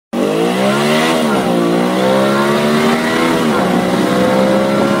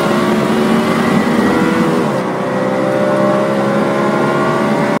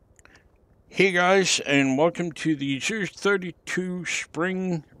Hey guys, and welcome to the Series 32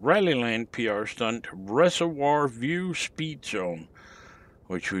 Spring Rallyland PR Stunt Reservoir View Speed Zone,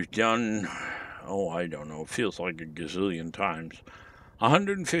 which we've done, I don't know, it feels like a gazillion times.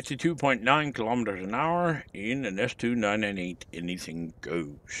 152.9 kilometers an hour in an S2 998, anything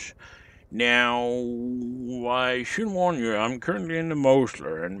goes. Now, I should warn you, I'm currently in the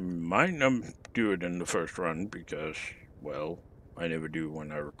Mosler and might not do it in the first run because, well, I never do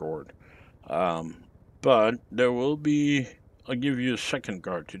when I record. But there will be, I'll give you a second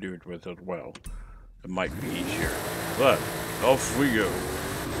card to do it with as well. It might be easier. But, off we go.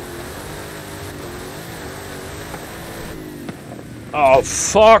 Oh,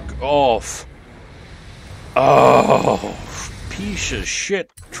 fuck off. Oh, piece of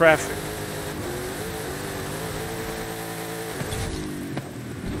shit traffic.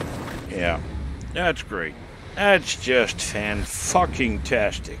 Yeah, that's great. That's just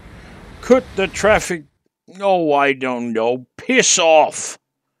fan-fucking-tastic. Cut the traffic. Oh, I don't know. Piss off.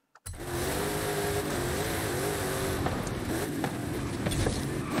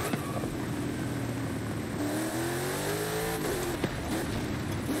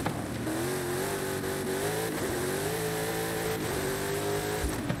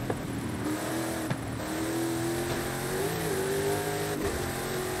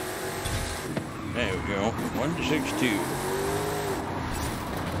 There we go. 162.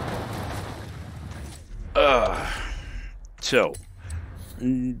 So,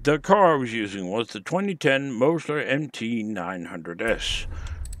 the car I was using was the 2010 Mosler MT900S.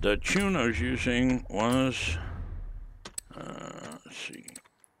 The tune I was using was, let's see.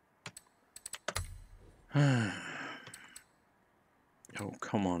 Oh,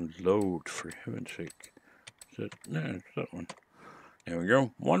 come on, load, for heaven's sake. No, it's that one. There we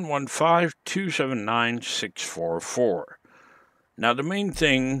go. 115-279-644. Now, the main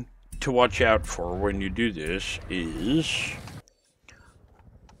thing to watch out for when you do this is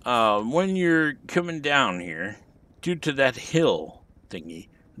when you're coming down here, due to that hill thingy,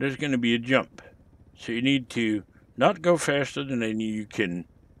 there's going to be a jump. So you need to not go faster than you can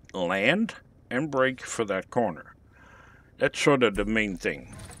land and brake for that corner. That's sort of the main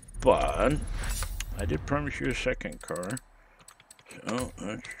thing. But I did promise you a second car. So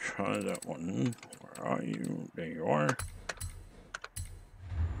let's try that one. Where are you? There you are.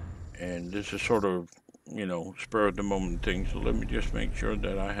 And this is sort of, spur of the moment thing. So let me just make sure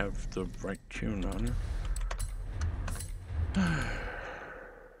that I have the right tune on it.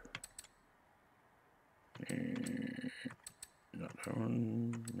 Not that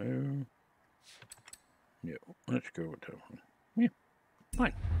one. No. Yeah, let's go with that one. Yeah,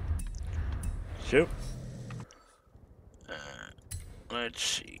 fine. So, let's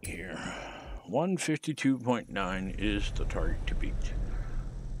see here. 152.9 is the target to beat.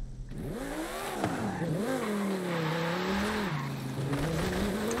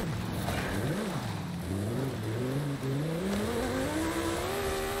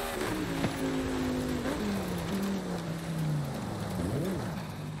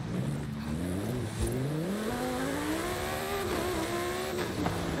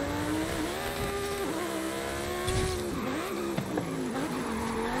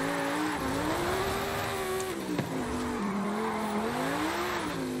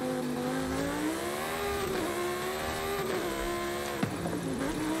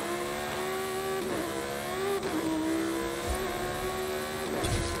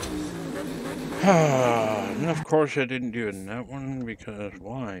 And of course I didn't do it in that one because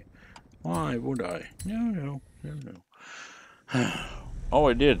why? Why would I? No. Oh,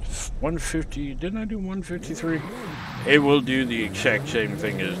 I did. 150. Didn't I do 153? It will do the exact same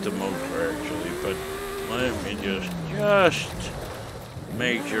thing as the Mosler actually, but let me just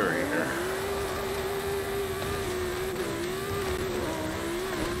make sure here.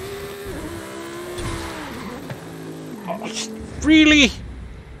 Oh, really?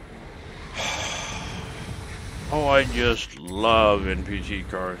 Oh, I just love NPC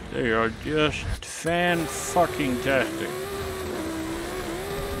cars. They are just fan-fucking-tastic.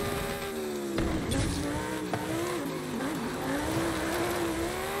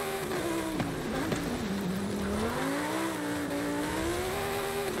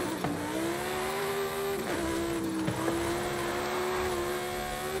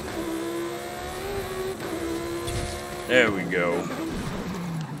 There we go.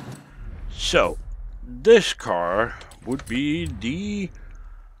 So, this car would be the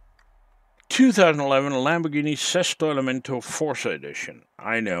 2011 Lamborghini Sesto Elemento Forza Edition.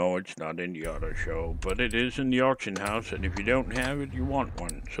 I know it's not in the auto show, but it is in the auction house, and if you don't have it, you want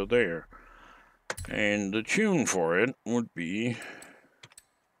one. So there. And the tune for it would be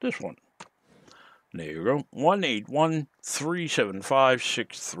this one. There you go.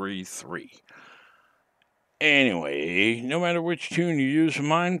 1-81375-633. Anyway, no matter which tune you use of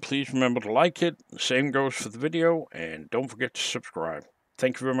mine, please remember to like it. The same goes for the video, and don't forget to subscribe.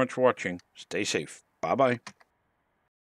 Thank you very much for watching. Stay safe. Bye-bye.